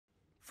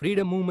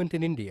Freedom Movement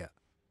in India.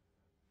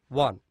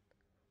 1.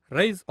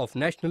 Rise of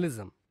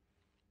Nationalism.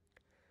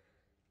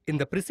 In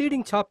the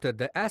preceding chapter,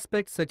 the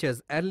aspects such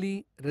as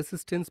early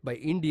resistance by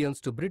Indians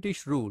to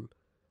British rule,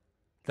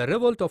 the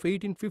revolt of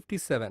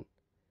 1857,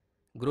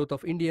 growth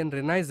of Indian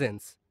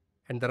Renaissance,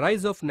 and the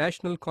rise of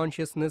national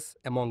consciousness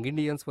among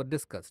Indians were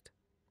discussed.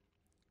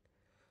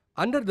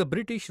 Under the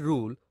British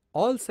rule,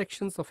 all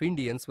sections of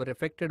Indians were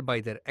affected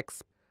by their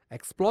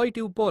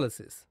exploitive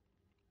policies.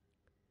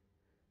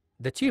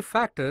 The chief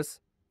factors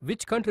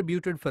which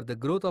contributed for the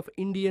growth of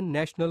Indian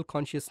national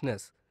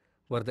consciousness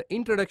were the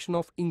introduction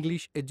of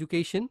English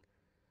education,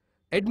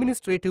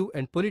 administrative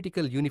and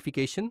political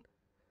unification,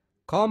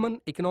 common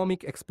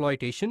economic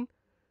exploitation,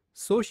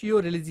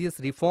 socio-religious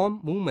reform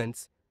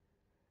movements,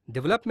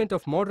 development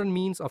of modern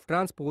means of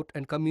transport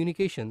and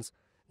communications,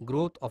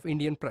 growth of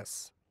Indian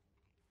press.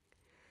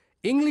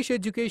 English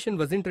education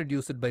was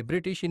introduced by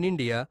British in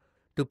India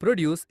to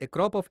produce a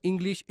crop of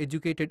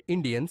English-educated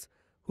Indians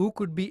who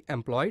could be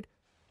employed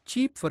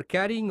cheap for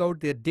carrying out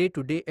their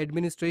day-to-day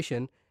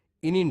administration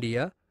in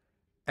India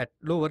at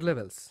lower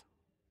levels.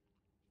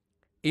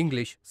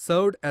 English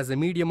served as a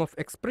medium of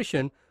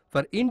expression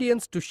for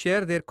Indians to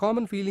share their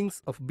common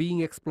feelings of being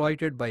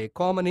exploited by a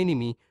common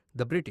enemy,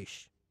 the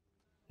British.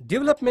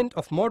 Development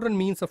of modern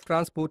means of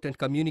transport and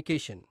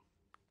communication.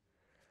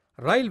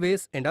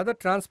 Railways and other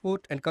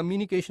transport and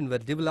communication were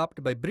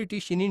developed by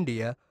British in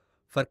India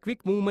for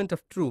quick movement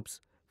of troops,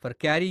 for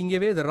carrying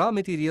away the raw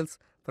materials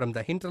from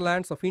the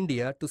hinterlands of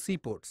India to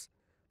seaports,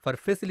 for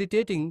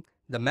facilitating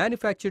the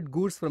manufactured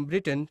goods from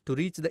Britain to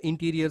reach the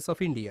interiors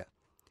of India.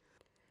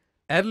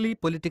 Early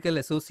political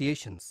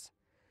associations.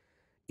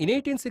 In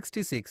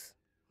 1866,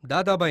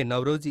 Dadabhai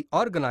Nauroji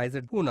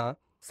organized Pune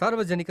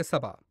Sarvajanika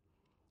Sabha.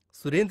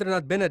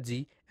 Surendranath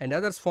Banerjee and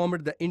others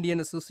formed the Indian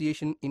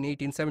Association in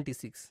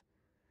 1876.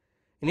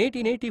 In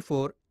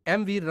 1884,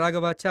 M. V.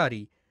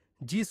 Raghavachari,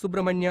 G.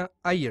 Subramanya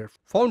Iyer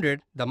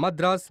founded the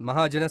Madras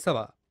Mahajana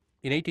Sabha.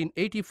 In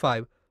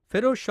 1885,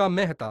 Feroz Shah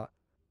Mehta,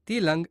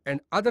 Tilang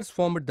and others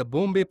formed the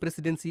Bombay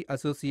Presidency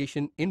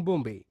Association in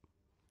Bombay.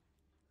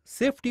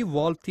 Safety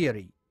valve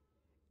theory.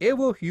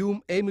 A.O.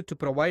 Hume aimed to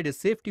provide a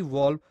safety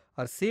valve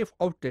or safe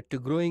outlet to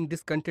growing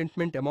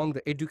discontentment among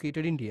the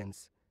educated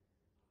Indians.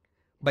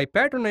 By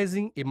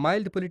patronizing a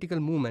mild political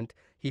movement,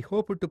 he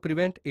hoped to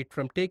prevent it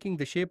from taking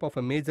the shape of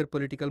a major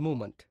political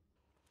movement.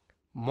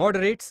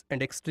 Moderates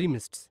and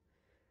extremists.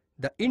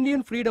 The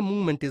Indian freedom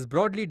movement is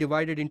broadly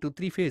divided into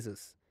three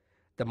phases: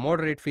 the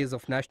moderate phase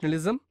of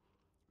nationalism,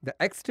 the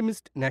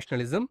extremist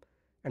nationalism,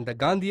 and the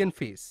Gandhian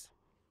phase.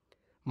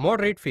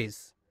 Moderate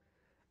phase,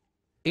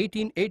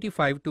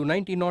 1885 to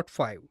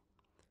 1905.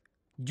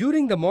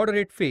 During the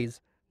moderate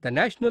phase, the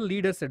national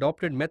leaders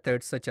adopted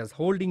methods such as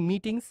holding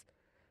meetings,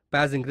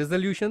 passing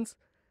resolutions,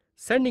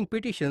 sending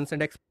petitions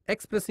and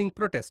expressing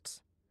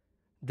protests.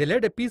 They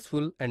led a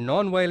peaceful and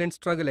non-violent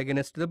struggle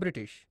against the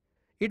British.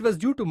 It was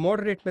due to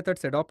moderate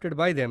methods adopted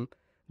by them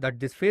that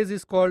this phase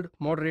is called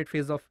moderate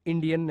phase of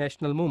Indian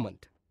national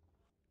movement.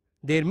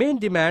 Their main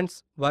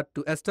demands were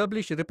to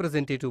establish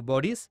representative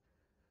bodies,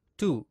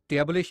 2. to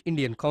abolish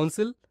Indian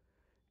Council,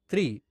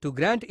 3. to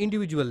grant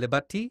individual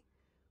liberty,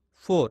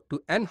 4.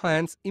 to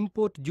enhance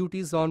import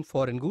duties on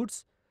foreign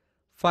goods,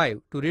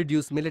 5. to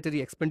reduce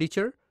military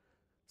expenditure,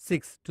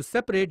 6. to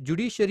separate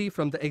judiciary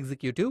from the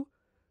executive,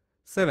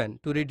 7.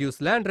 to reduce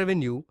land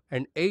revenue,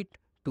 and 8.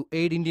 to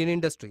aid Indian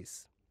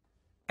industries.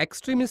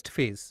 Extremist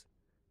phase,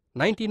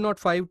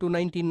 1905 to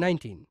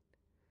 1919.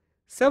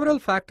 Several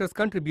factors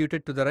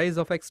contributed to the rise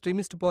of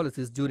extremist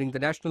policies during the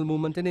national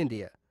movement in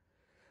India.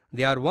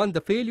 They are: 1.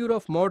 the failure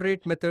of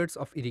moderate methods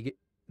of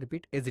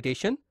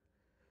agitation,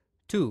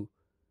 2.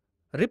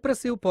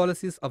 repressive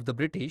policies of the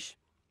British,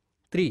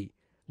 3.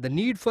 the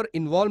need for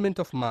involvement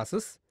of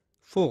masses,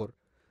 4.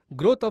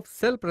 growth of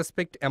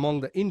self-respect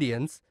among the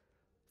Indians,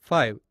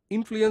 5.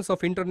 influence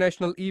of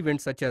international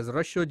events such as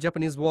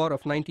Russo-Japanese War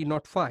of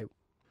 1905,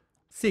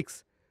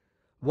 6.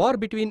 war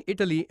between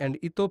Italy and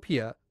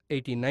Ethiopia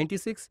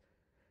 1896,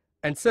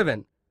 and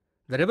 7.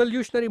 the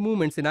revolutionary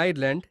movements in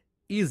Ireland,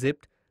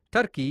 Egypt,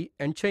 Turkey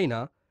and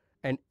China,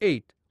 and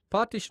 8.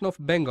 partition of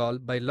Bengal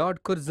by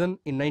Lord Curzon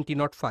in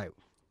 1905.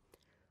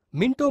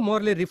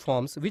 Minto-Morley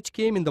reforms, which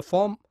came in the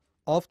form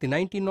of the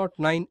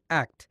 1909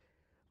 Act,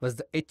 was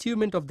the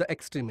achievement of the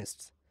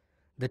extremists.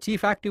 The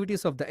chief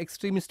activities of the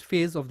extremist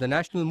phase of the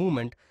national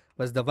movement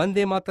was the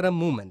Vandemataram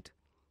Movement,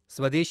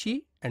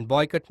 Swadeshi and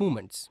boycott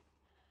movements.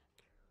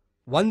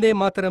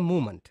 Vandemataram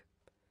Movement.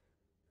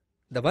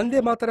 The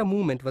Vandemataram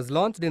Movement was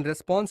launched in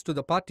response to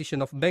the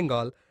partition of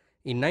Bengal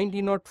in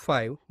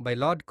 1905 by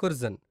Lord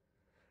Curzon.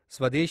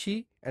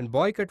 Swadeshi and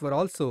boycott were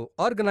also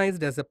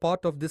organized as a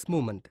part of this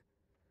movement.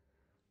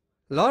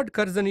 Lord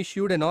Curzon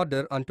issued an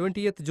order on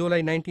 20th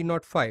July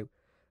 1905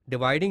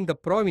 dividing the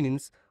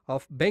province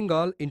of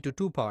Bengal into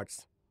two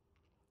parts: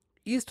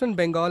 Eastern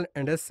Bengal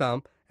and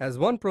Assam as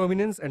one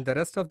province and the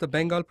rest of the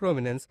Bengal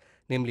province,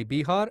 namely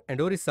Bihar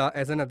and Orissa,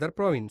 as another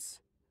province.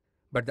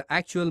 But the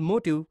actual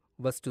motive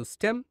was to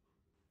stem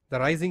the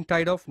rising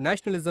tide of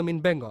nationalism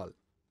in Bengal.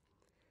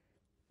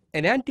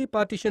 An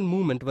anti-partition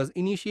movement was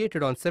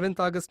initiated on 7th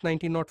August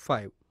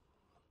 1905.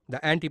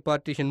 The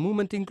anti-partition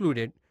movement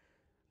included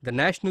the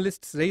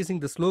nationalists raising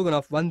the slogan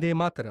of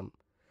Vandemataram.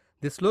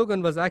 This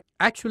slogan was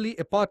actually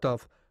a part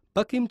of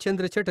Bankim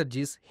Chandra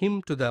Chatterjee's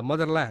hymn to the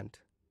motherland.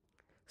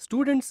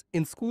 Students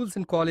in schools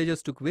and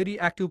colleges took very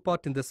active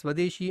part in the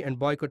Swadeshi and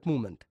boycott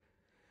movement.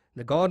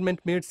 The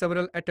government made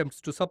several attempts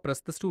to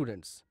suppress the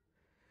students.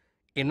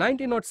 In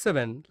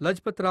 1907,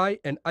 Lajpat Rai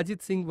and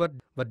Ajit Singh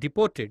were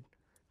deported.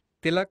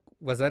 Tilak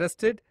was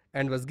arrested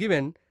and was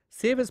given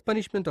save as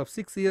punishment of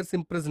 6 years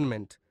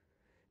imprisonment.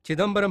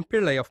 Chidambaram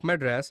Pillai of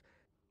Madras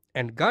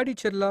and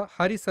Gadicherla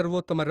Hari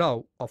Sarvottama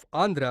Rao of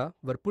Andhra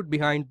were put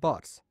behind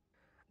bars.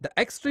 The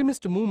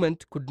extremist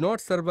movement could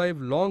not survive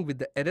long with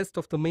the arrest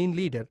of the main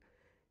leader,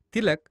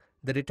 Tilak,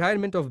 the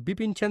retirement of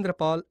Bipin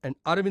Chandrapal and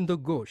Aravindo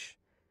Ghosh.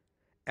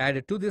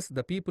 Added to this,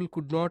 the people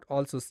could not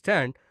also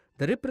stand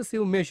the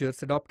repressive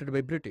measures adopted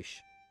by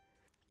British.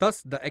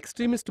 Thus, the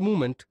extremist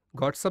movement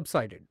got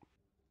subsided.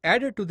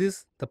 Added to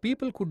this, the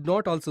people could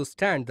not also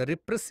stand the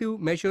repressive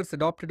measures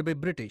adopted by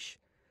British.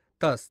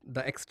 Thus,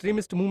 the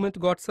extremist movement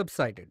got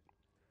subsided.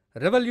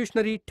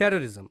 Revolutionary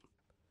terrorism.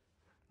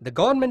 The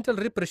governmental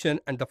repression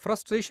and the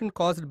frustration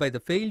caused by the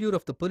failure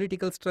of the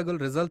political struggle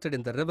resulted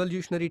in the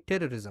revolutionary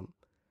terrorism.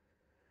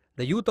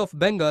 The youth of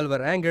Bengal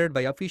were angered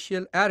by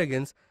official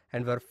arrogance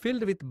and were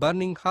filled with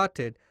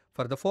burning-hearted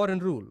for the foreign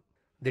rule.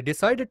 They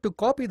decided to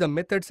copy the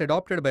methods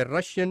adopted by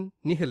Russian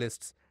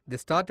nihilists. They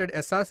started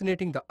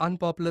assassinating the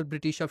unpopular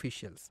British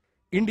officials.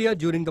 India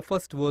during the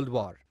First World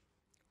War.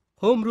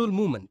 Home Rule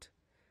movement.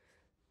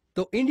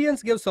 Though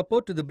Indians gave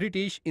support to the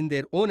British in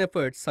their own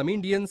efforts, some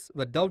Indians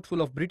were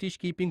doubtful of British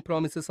keeping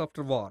promises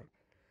after war.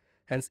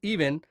 Hence,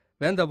 even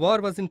when the war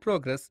was in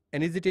progress,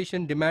 an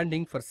agitation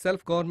demanding for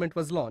self-government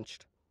was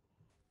launched.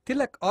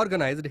 Tilak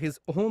organized his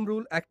Home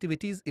Rule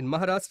activities in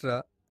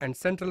Maharashtra and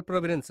central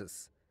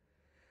provinces.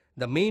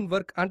 The main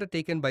work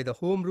undertaken by the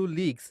Home Rule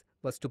Leagues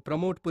was to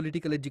promote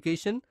political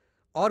education,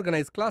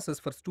 organize classes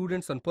for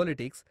students on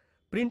politics,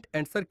 print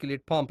and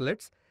circulate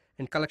pamphlets,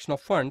 and collection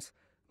of funds.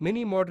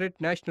 Many moderate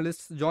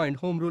nationalists joined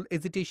Home Rule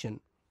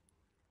agitation.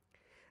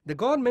 The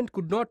government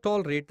could not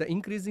tolerate the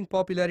increasing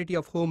popularity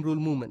of Home Rule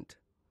movement.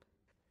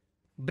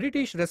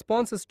 British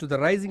responses to the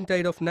rising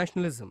tide of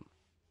nationalism.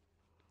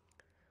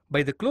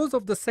 By the close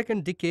of the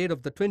second decade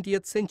of the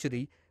 20th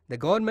century, the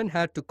government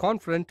had to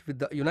confront with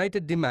the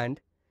united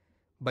demand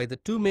by the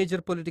two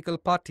major political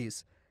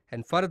parties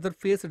and further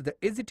faced the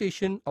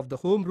agitation of the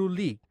Home Rule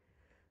League.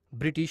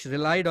 British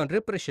relied on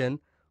repression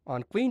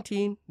on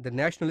quenching the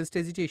nationalist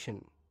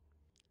agitation.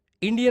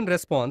 Indian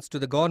response to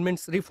the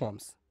government's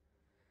reforms.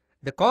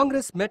 The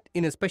Congress met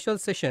in a special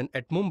session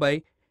at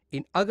Mumbai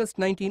in August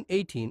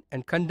 1918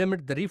 and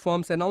condemned the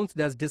reforms announced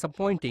as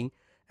disappointing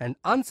and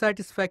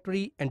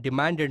unsatisfactory and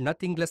demanded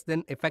nothing less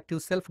than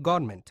effective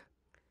self-government.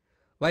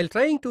 While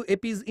trying to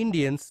appease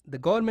Indians, the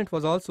government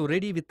was also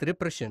ready with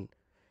repression.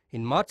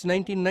 In March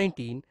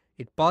 1919,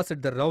 it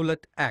passed the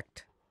Rowlatt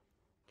Act.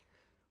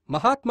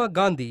 Mahatma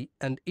Gandhi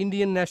and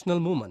Indian National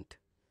Movement.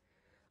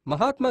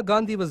 Mahatma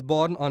Gandhi was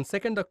born on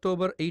 2nd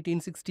October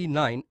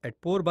 1869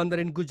 at Porbandar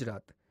in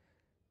Gujarat.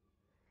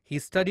 He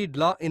studied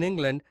law in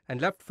England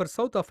and left for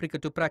South Africa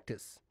to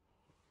practice.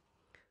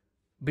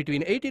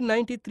 Between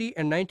 1893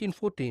 and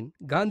 1914,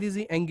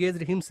 Gandhiji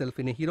engaged himself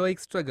in a heroic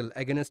struggle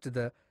against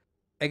the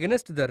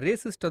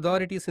racist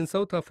authorities in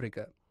South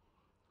Africa.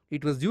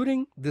 It was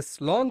during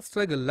this long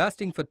struggle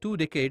lasting for 2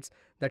 decades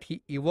that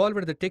he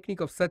evolved the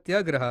technique of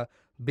Satyagraha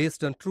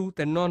based on truth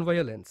and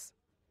non-violence.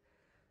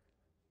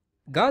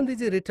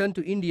 Gandhiji returned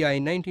to India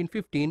in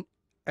 1915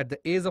 at the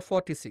age of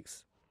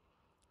 46.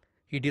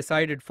 He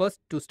decided first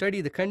to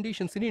study the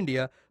conditions in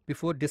India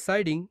before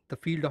deciding the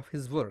field of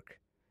his work.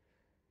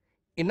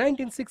 In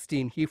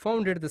 1916, he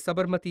founded the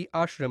Sabarmati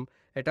Ashram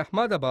at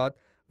Ahmedabad,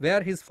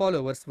 where his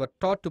followers were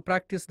taught to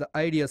practice the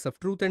ideas of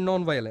truth and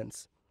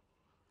non-violence.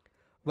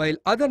 While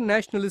other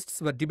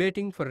nationalists were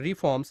debating for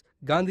reforms,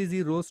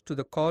 Gandhiji rose to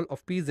the call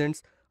of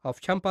peasants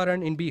of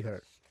Champaran in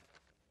Bihar.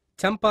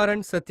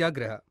 Champaran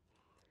Satyagraha.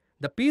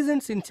 The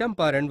peasants in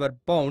Champaran were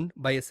bound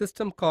by a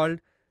system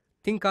called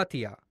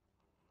Tinkatiya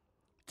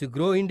to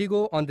grow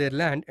indigo on their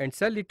land and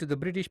sell it to the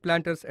British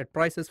planters at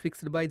prices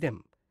fixed by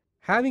them.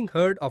 Having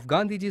heard of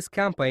Gandhiji's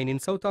campaign in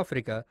South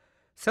Africa,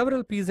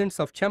 several peasants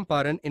of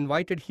Champaran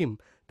invited him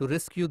to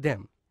rescue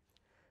them.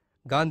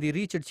 Gandhi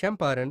reached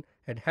Champaran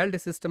and held a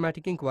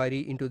systematic inquiry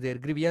into their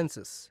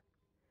grievances.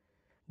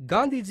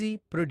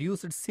 Gandhiji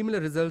produced similar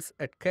results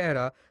at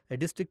Kaira, a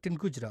district in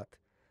Gujarat,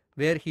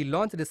 where he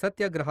launched a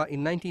satyagraha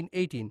in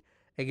 1918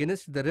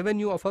 against the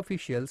revenue of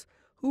officials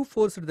who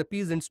forced the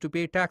peasants to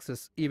pay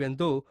taxes even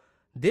though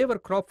they were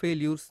crop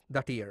failures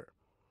that year.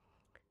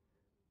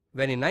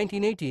 When in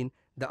 1918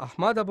 the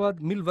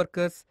Ahmedabad mill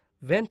workers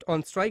went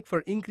on strike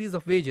for increase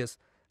of wages,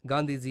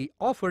 Gandhiji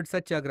offered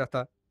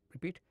satyagraha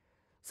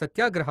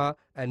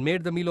and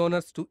made the mill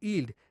owners to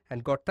yield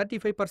and got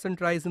 35%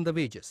 rise in the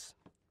wages.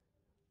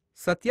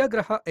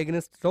 Satyagraha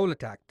against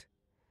Rowlatt Act.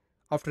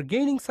 After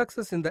gaining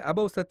success in the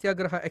above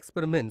satyagraha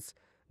experiments,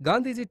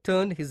 Gandhiji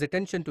turned his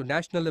attention to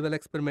national level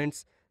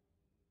experiments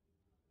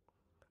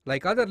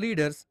Like other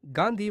leaders,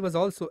 Gandhi was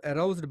also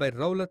aroused by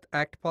Rowlatt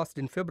Act passed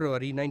in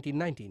February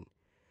 1919.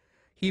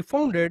 He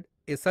founded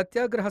a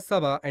Satyagraha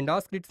Sabha and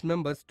asked its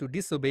members to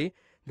disobey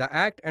the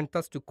act and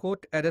thus to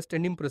court arrest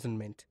and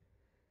imprisonment.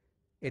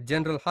 A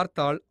general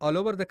hartal all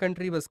over the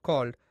country was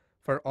called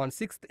for on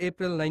 6th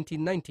April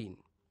 1919.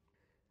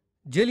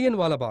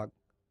 Jallianwala Bagh.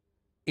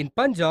 In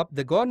Punjab,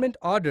 the government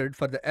ordered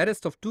for the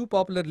arrest of two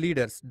popular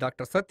leaders,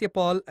 Dr.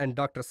 Satyapal and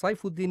Dr.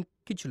 Saifuddin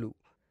Kichlu.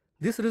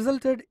 This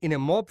resulted in a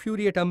mob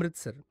fury at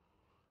Amritsar.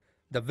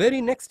 The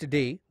very next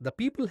day, the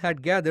people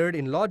had gathered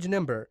in large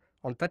number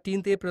on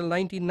 13th April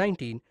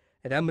 1919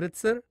 at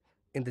Amritsar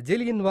in the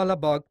Jallianwala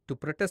Bagh to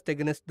protest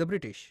against the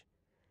British.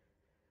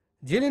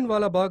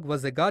 Jallianwala Bagh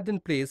was a garden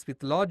place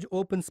with large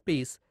open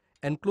space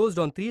enclosed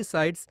on three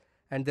sides,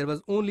 and there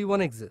was only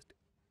one exit.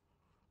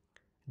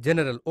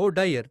 General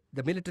O'Dwyer,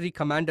 the military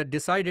commander,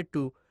 decided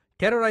to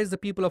terrorize the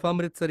people of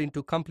Amritsar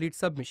into complete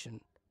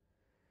submission.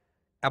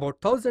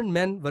 About 1,000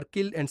 men were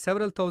killed and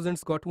several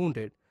thousands got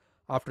wounded.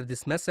 After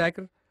this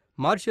massacre,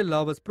 martial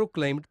law was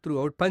proclaimed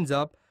throughout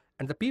Punjab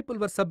and the people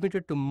were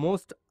submitted to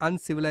most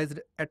uncivilized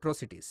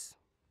atrocities.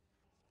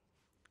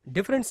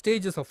 Different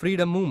stages of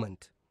freedom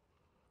movement.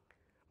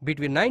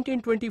 Between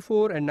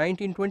 1924 and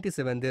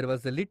 1927, there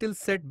was a little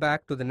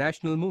setback to the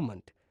national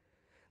movement.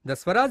 The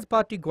Swaraj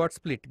Party got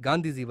split.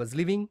 Gandhiji was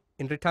living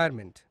in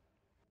retirement.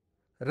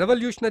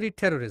 Revolutionary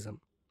terrorism.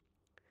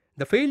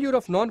 The failure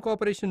of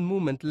non-cooperation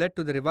movement led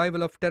to the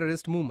revival of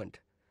terrorist movement.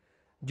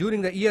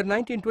 During the year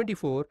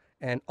 1924,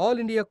 an All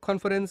India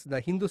Conference,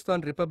 the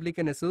Hindustan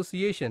Republican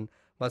Association,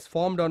 was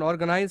formed on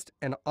organized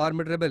and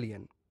armed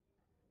rebellion.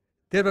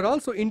 There were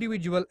also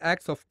individual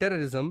acts of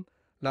terrorism.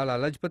 Lala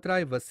Lajpat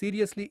Rai was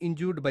seriously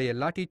injured by a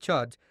lathi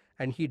charge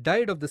and he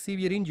died of the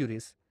severe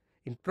injuries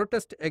in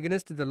protest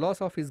against the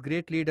loss of his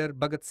great leader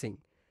Bhagat Singh.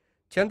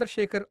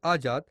 Chandrasekhar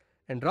Azad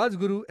and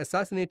Rajguru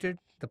assassinated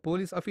the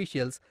police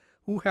officials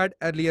who had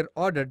earlier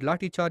ordered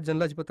lathi charge on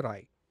Lajpat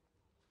Rai.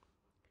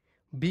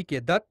 B.K.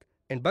 Dutt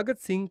and Bhagat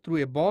Singh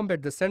threw a bomb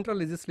at the Central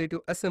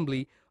Legislative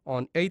Assembly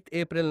on 8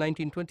 April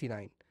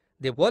 1929.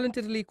 They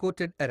voluntarily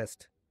courted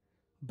arrest.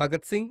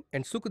 Bhagat Singh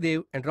and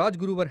Sukhdev and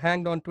Rajguru were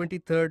hanged on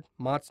 23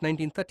 March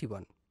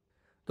 1931.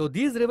 Though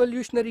these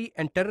revolutionary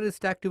and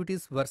terrorist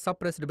activities were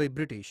suppressed by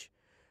British,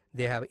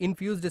 they have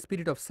infused a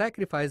spirit of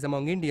sacrifice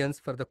among Indians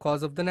for the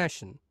cause of the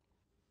nation.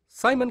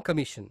 Simon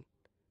Commission.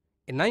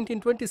 In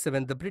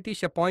 1927, the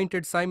British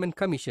appointed Simon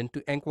Commission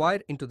to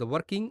inquire into the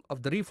working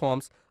of the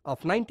reforms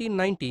of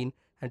 1919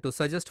 and to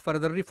suggest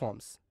further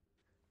reforms.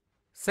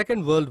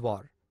 Second World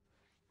War.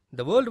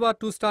 The World War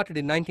II started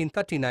in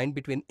 1939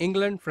 between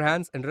England,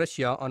 France and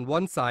Russia on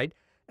one side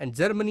and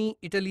Germany,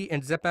 Italy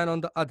and Japan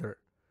on the other.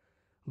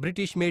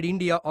 British made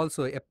India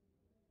also a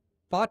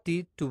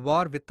party to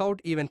war without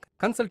even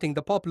consulting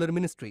the popular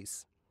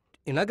ministries.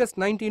 In August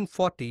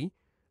 1940,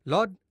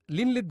 Lord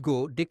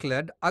Linlithgow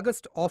declared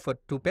August offer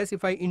to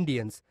pacify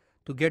Indians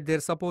to get their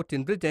support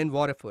in Britain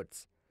war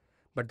efforts.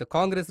 But the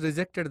Congress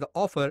rejected the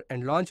offer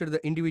and launched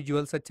the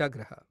individual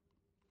Satyagraha.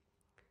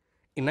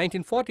 In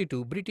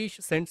 1942, British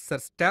sent Sir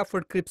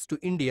Stafford Cripps to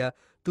India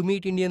to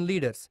meet Indian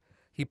leaders.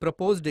 He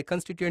proposed a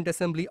constituent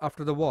assembly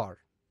after the war.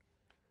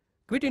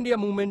 Quit India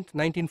Movement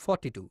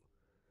 1942.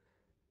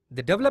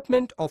 The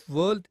development of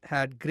world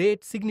had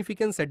great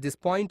significance at this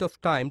point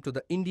of time to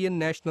the Indian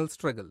national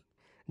struggle.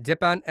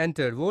 Japan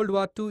entered World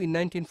War II in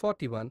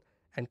 1941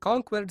 and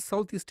conquered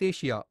Southeast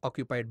Asia,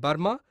 occupied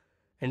Burma,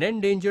 and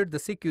endangered the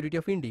security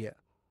of India.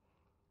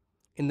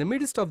 In the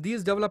midst of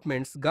these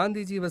developments,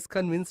 Gandhiji was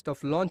convinced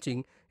of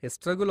launching a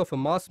struggle of a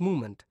mass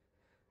movement.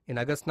 In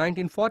August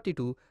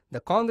 1942, the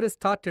Congress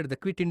started the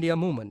Quit India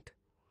Movement.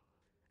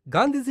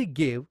 Gandhiji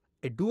gave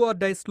a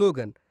do-or-die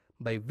slogan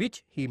by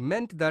which he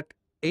meant that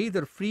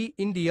either free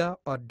India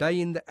or die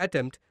in the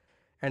attempt,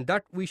 and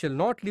that we shall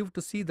not live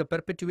to see the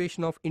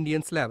perpetuation of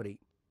Indian slavery.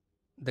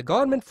 The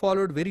government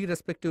followed very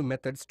respective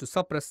methods to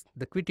suppress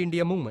the Quit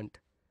India Movement.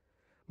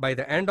 By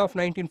the end of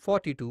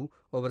 1942,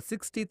 over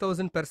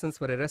 60,000 persons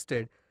were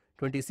arrested,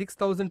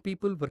 26,000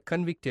 people were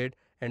convicted,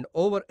 and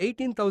over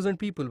 18,000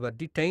 people were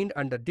detained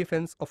under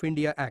Defence of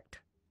India Act.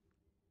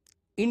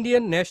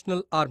 Indian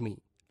National Army,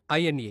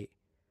 INA.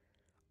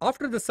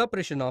 After the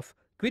suppression of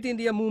Quit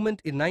India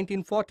Movement in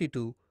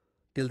 1942,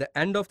 till the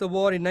end of the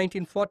war in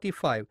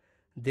 1945,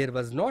 there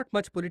was not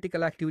much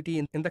political activity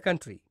in the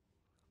country.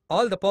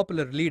 All the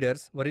popular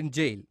leaders were in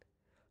jail.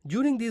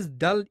 During these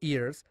dull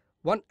years,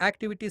 one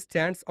activity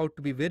stands out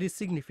to be very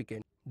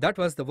significant. That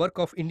was the work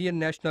of Indian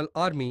National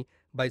Army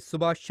by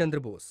Subhash Chandra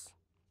Bose.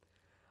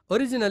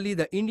 Originally,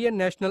 the Indian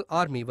National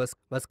Army was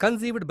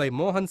conceived by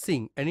Mohan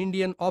Singh, an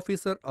Indian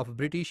officer of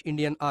British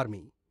Indian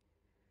Army.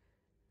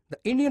 The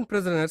Indian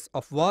prisoners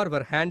of war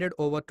were handed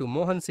over to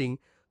Mohan Singh,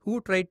 who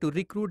tried to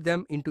recruit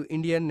them into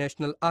Indian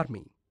National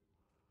Army.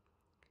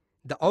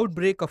 The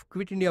outbreak of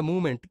Quit India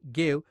Movement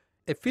gave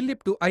a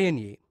fillip to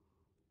INA.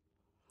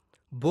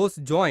 Bose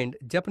joined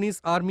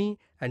Japanese army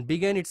and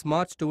began its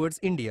march towards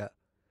India.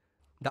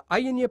 The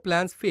INA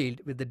plans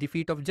failed with the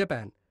defeat of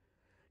Japan.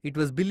 It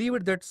was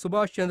believed that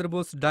Subhash Chandra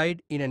Bose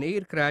died in an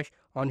air crash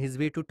on his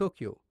way to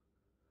Tokyo.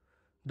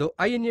 Though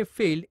INA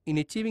failed in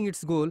achieving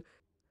its goal,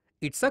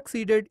 it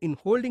succeeded in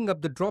holding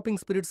up the dropping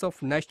spirits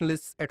of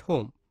nationalists at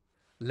home.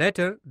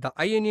 Later, the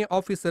INA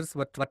officers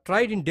were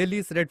tried in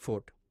Delhi's Red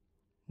Fort.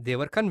 They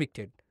were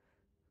convicted.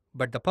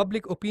 But the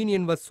public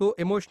opinion was so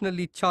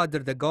emotionally charged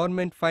that the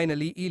government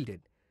finally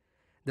yielded.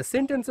 The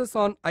sentences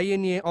on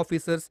INA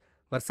officers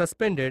were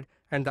suspended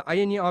and the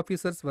INA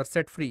officers were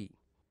set free.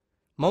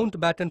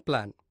 Mountbatten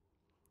Plan.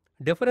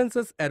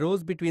 Differences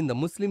arose between the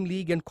Muslim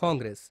League and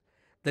Congress.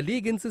 The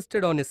League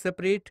insisted on a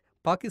separate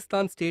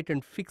Pakistan state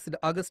and fixed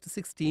August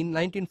 16,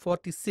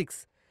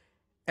 1946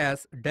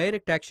 as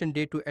direct action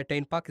day to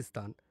attain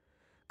Pakistan.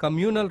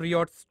 Communal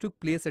riots took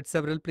place at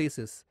several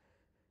places.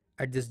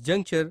 At this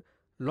juncture,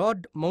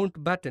 Lord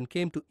Mountbatten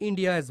came to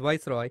India as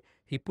Viceroy.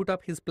 He put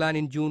up his plan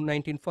in June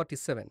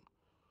 1947.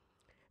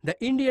 The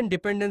Indian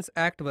Dependence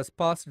Act was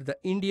passed. The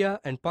India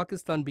and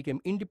Pakistan became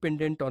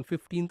independent on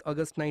 15th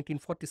August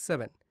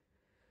 1947.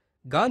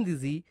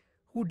 Gandhiji,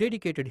 who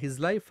dedicated his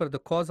life for the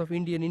cause of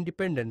Indian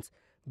independence,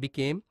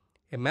 became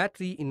a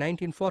matri in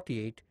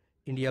 1948.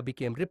 India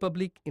became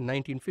republic in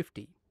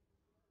 1950.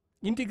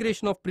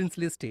 Integration of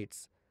princely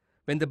states.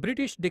 When the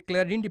British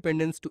declared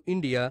independence to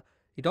India,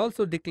 it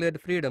also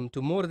declared freedom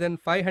to more than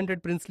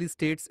 500 princely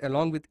states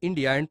along with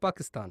India and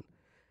Pakistan.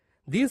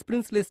 These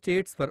princely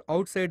states were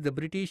outside the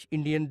British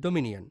Indian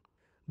Dominion.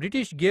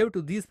 British gave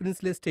to these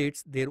princely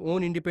states their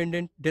own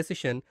independent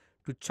decision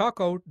to chalk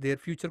out their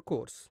future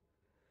course.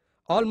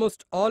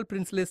 Almost all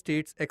princely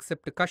states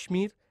except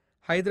Kashmir,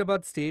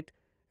 Hyderabad state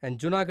and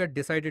Junagadh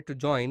decided to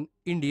join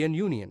Indian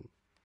Union.